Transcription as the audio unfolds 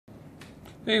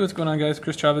Hey, what's going on, guys?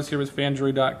 Chris Chavez here with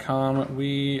Phandroid.com.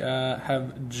 We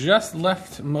have just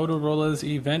left Motorola's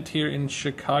event here in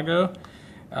Chicago,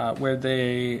 where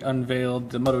they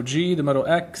unveiled the Moto G, the Moto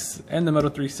X, and the Moto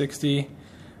 360.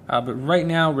 But right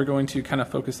now, we're going to kind of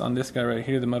focus on this guy right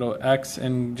here, the Moto X,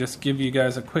 and just give you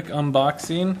guys a quick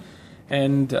unboxing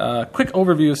and a quick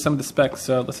overview of some of the specs.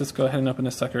 So let's just go ahead and open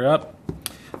this sucker up.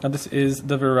 Now, this is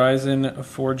the Verizon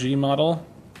 4G model.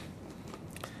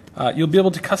 You'll be able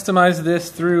to customize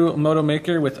this through Moto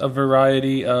Maker with a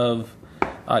variety of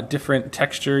different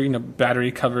texture,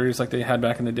 battery covers like they had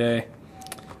back in the day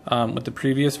with the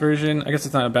previous version. I guess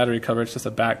it's not a battery cover, it's just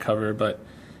a back cover, but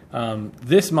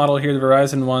this model here, the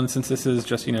Verizon one, since this is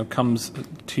just, comes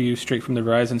to you straight from the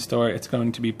Verizon store, it's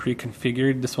going to be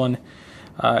pre-configured. This one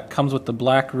comes with the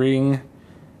black ring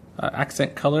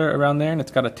accent color around there, and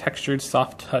it's got a textured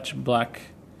soft touch black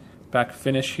back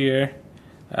finish here.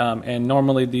 And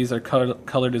normally these are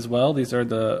colored as well. These are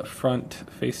the front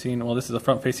facing, well, this is a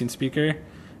front facing speaker,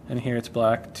 and here it's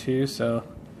black too. So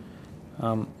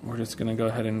we're just going to go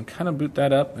ahead and kind of boot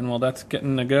that up, and while that's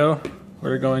getting to go,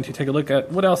 we're going to take a look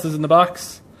at what else is in the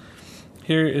box.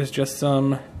 Here is just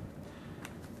some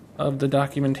of the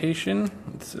documentation.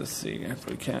 Let's just see if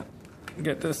we can't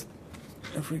get this.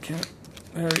 If we can't,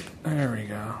 there we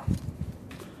go.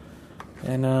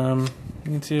 And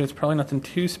you can see it's probably nothing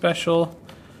too special.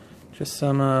 Just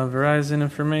some Verizon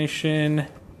information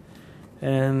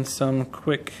and some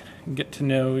quick get to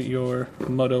know your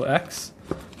Moto X.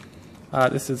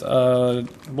 This is a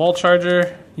wall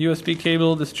charger, USB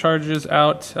cable. This charges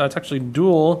out, it's actually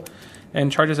dual,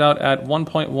 and charges out at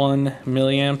 1.1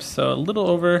 milliamps, so a little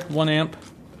over 1 amp.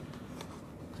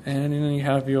 And then you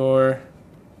have your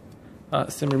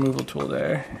SIM removal tool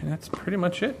there. And that's pretty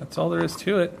much it. That's all there is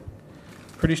to it.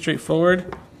 Pretty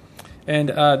straightforward. And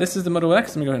this is the Moto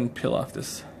X. Let me go ahead and peel off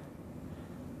this.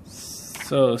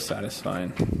 So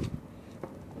satisfying.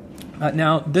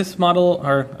 Now, this model,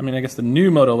 or I guess the new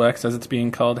Moto X, as it's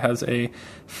being called, has a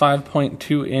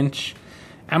 5.2-inch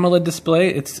AMOLED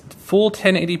display. It's full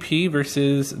 1080p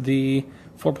versus the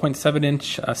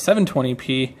 4.7-inch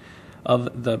 720p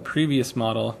of the previous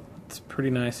model. It's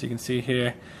pretty nice. You can see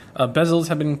here. Bezels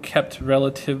have been kept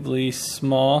relatively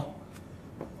small.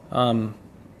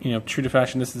 True to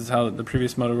fashion, this is how the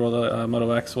previous Motorola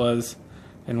Moto X was,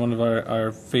 and one of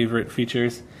our favorite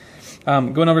features.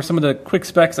 Going over some of the quick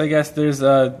specs, I guess, there's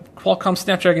a Qualcomm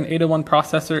Snapdragon 801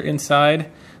 processor inside,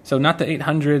 so not the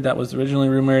 800 that was originally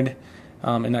rumored,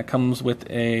 and that comes with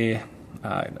a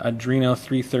Adreno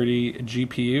 330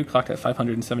 GPU clocked at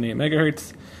 578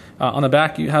 megahertz. On the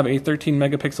back, you have a 13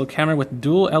 megapixel camera with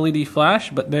dual LED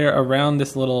flash, but they're around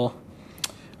this little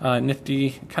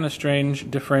nifty, kind of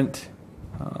strange, different,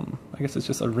 I guess it's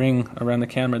just a ring around the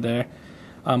camera there.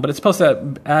 But it's supposed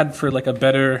to add for like a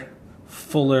better,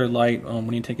 fuller light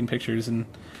when you're taking pictures and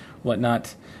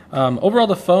whatnot. Overall,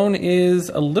 the phone is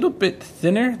a little bit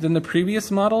thinner than the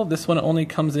previous model. This one only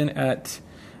comes in at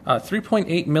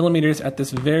 3.8 millimeters at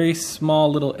this very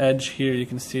small little edge here. You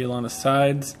can see along the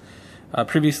sides.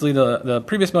 Previously, the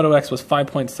previous Moto X was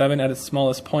 5.7 at its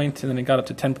smallest point, and then it got up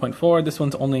to 10.4. This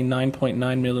one's only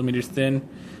 9.9 millimeters thin,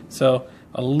 so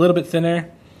a little bit thinner.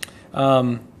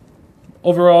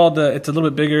 Overall, it's a little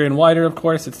bit bigger and wider, of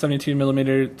course. It's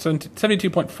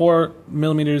 72.4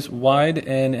 millimeters wide,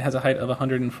 and it has a height of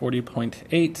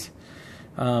 140.8.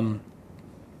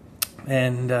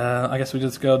 I guess we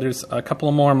just go, there's a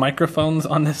couple more microphones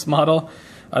on this model.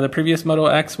 The previous Moto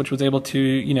X, which was able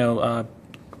to,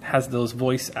 has those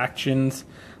voice actions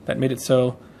that made it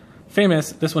so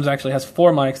famous. This one actually has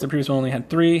 4 mics. The previous one only had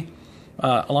 3.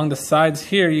 Along the sides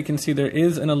here, you can see there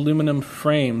is an aluminum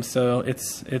frame, so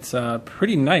it's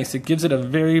pretty nice. It gives it a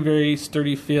very, very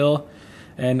sturdy feel,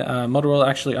 and Motorola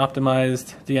actually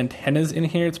optimized the antennas in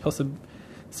here. It's supposed to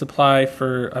supply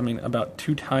for, about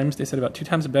 2 times. They said about 2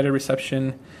 times better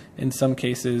reception in some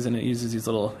cases, and it uses these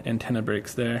little antenna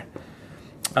breaks there.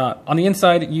 On the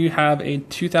inside, you have a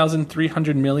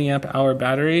 2,300 milliamp hour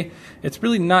battery. It's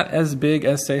really not as big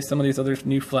as, say, some of these other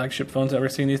new flagship phones that we're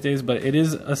seeing these days, but it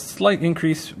is a slight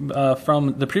increase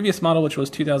from the previous model, which was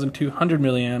 2,200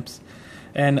 milliamps.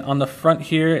 And on the front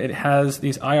here, it has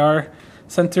these IR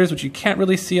sensors, which you can't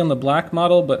really see on the black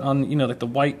model, but on like the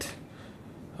white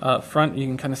front, you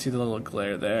can kind of see the little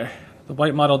glare there. The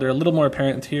white model, they're a little more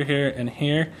apparent here, and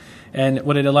here. And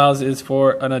what it allows is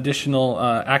for an additional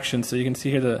action. So you can see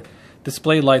here the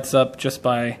display lights up just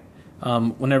by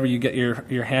whenever you get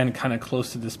your hand kind of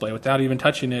close to the display. Without even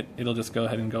touching it, it'll just go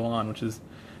ahead and go on, which is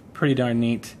pretty darn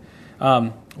neat.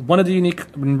 One of the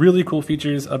unique and really cool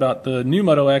features about the new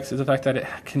Moto X is the fact that it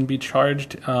can be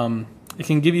charged. It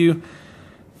can give you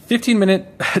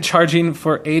 15-minute charging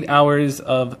for 8 hours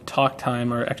of talk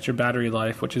time or extra battery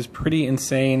life, which is pretty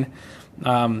insane.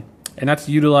 And that's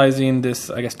utilizing this,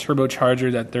 I guess,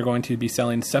 turbocharger that they're going to be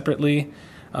selling separately.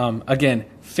 Again,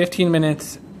 15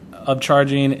 minutes of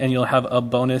charging and you'll have a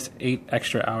bonus 8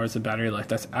 extra hours of battery life.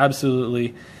 That's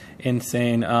absolutely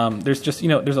insane. There's just,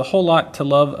 there's a whole lot to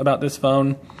love about this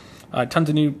phone. Tons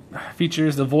of new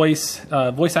features. The voice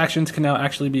actions can now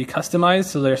actually be customized,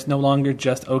 so there's no longer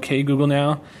just OK Google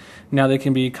now. Now they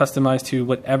can be customized to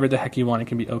whatever the heck you want. It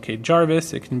can be OK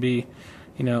Jarvis. It can be,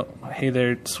 hey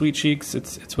there, sweet cheeks.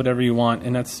 It's whatever you want,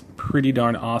 and that's pretty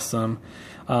darn awesome.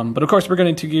 But of course, we're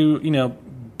going to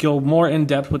go more in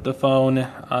depth with the phone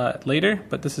later.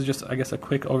 But this is just, I guess, a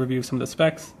quick overview of some of the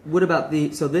specs. What about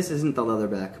so this isn't the leather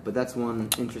back, but that's one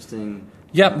interesting.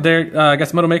 Yeah, I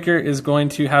guess Moto Maker is going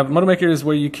to have, Moto Maker is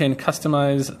where you can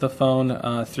customize the phone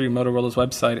through Motorola's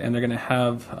website, and they're going to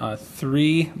have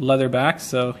 3 leather backs,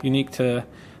 so unique to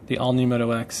the all-new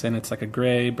Moto X, and it's like a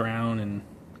gray, brown, and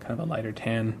kind of a lighter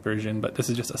tan version, but this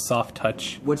is just a soft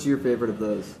touch. What's your favorite of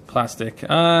those? Plastic.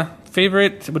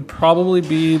 Favorite would probably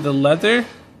be the leather,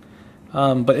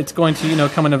 but it's going to,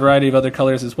 come in a variety of other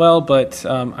colors as well, but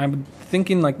I'm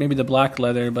thinking like maybe the black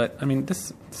leather, but I mean,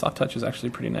 this soft touch is actually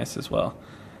pretty nice as well.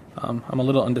 I'm a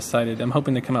little undecided. I'm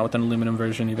hoping to come out with an aluminum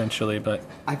version eventually, but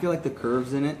I feel like the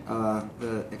curves in it,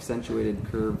 the accentuated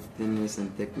curve thinness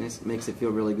and thickness, makes it feel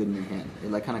really good in your hand.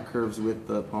 It like kind of curves with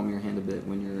the palm of your hand a bit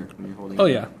when you're holding it.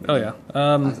 Oh yeah.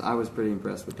 I was pretty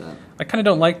impressed with that. I kind of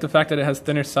don't like the fact that it has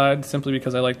thinner sides, simply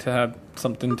because I like to have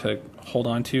something to hold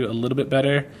on to a little bit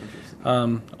better.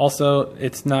 Also,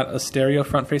 it's not a stereo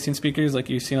front-facing speakers like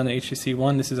you've seen on the HTC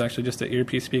One. This is actually just an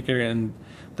earpiece speaker, and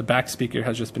the back speaker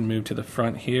has just been moved to the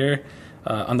front here.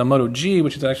 On the Moto G,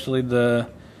 which is actually the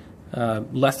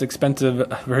less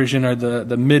expensive version, or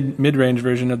the mid-range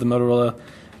version of the Motorola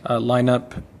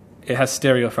lineup, it has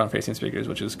stereo front-facing speakers,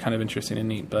 which is kind of interesting and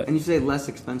neat. But and you say less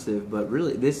expensive, but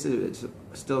really this is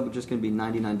still just going to be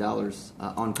 $99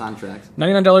 on contract.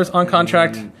 $99 on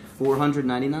contract.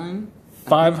 $499.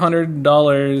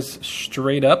 $500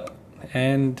 straight up,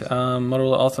 and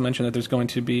Motorola also mentioned that there's going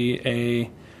to be a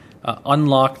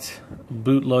unlocked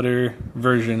bootloader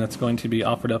version that's going to be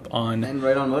offered up on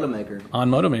Moto Maker. On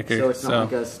Moto Maker, so it's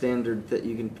not like a standard that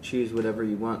you can choose whatever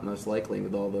you want, most likely,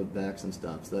 with all the backs and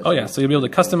stuff. So oh yeah, so you'll be able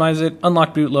to customize it,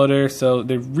 unlock bootloader. So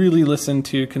they've really listened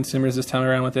to consumers this time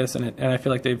around with this, and I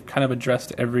feel like they've kind of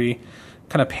addressed every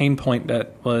kind of pain point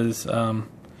that was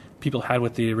people had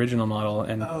with the original model.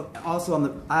 And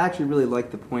also I actually really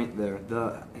like the point there.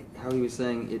 How he was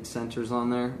saying it centers on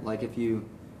there, like if you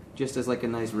just as like a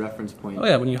nice reference point. Oh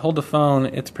yeah, when you hold the phone,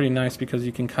 it's pretty nice because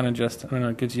you can kind of just, I don't know,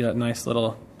 it gives you that nice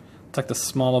little, it's like the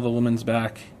small of a woman's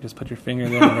back. Just put your finger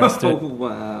there and rest it. Oh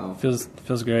wow, feels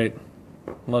great.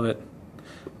 Love it.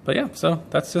 But yeah, so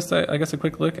that's just I guess a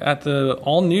quick look at the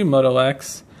all new Moto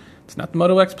X. It's not the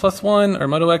Moto X Plus 1 or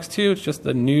Moto X2. It's just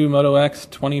the new Moto X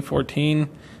 2014.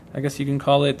 I guess you can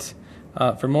call it.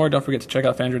 For more, don't forget to check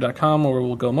out Phandroid.com, where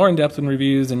we'll go more in depth in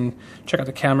reviews and check out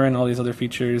the camera and all these other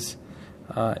features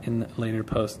in later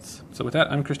posts. So with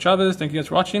that, I'm Chris Chavez. Thank you guys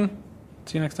for watching.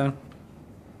 See you next time.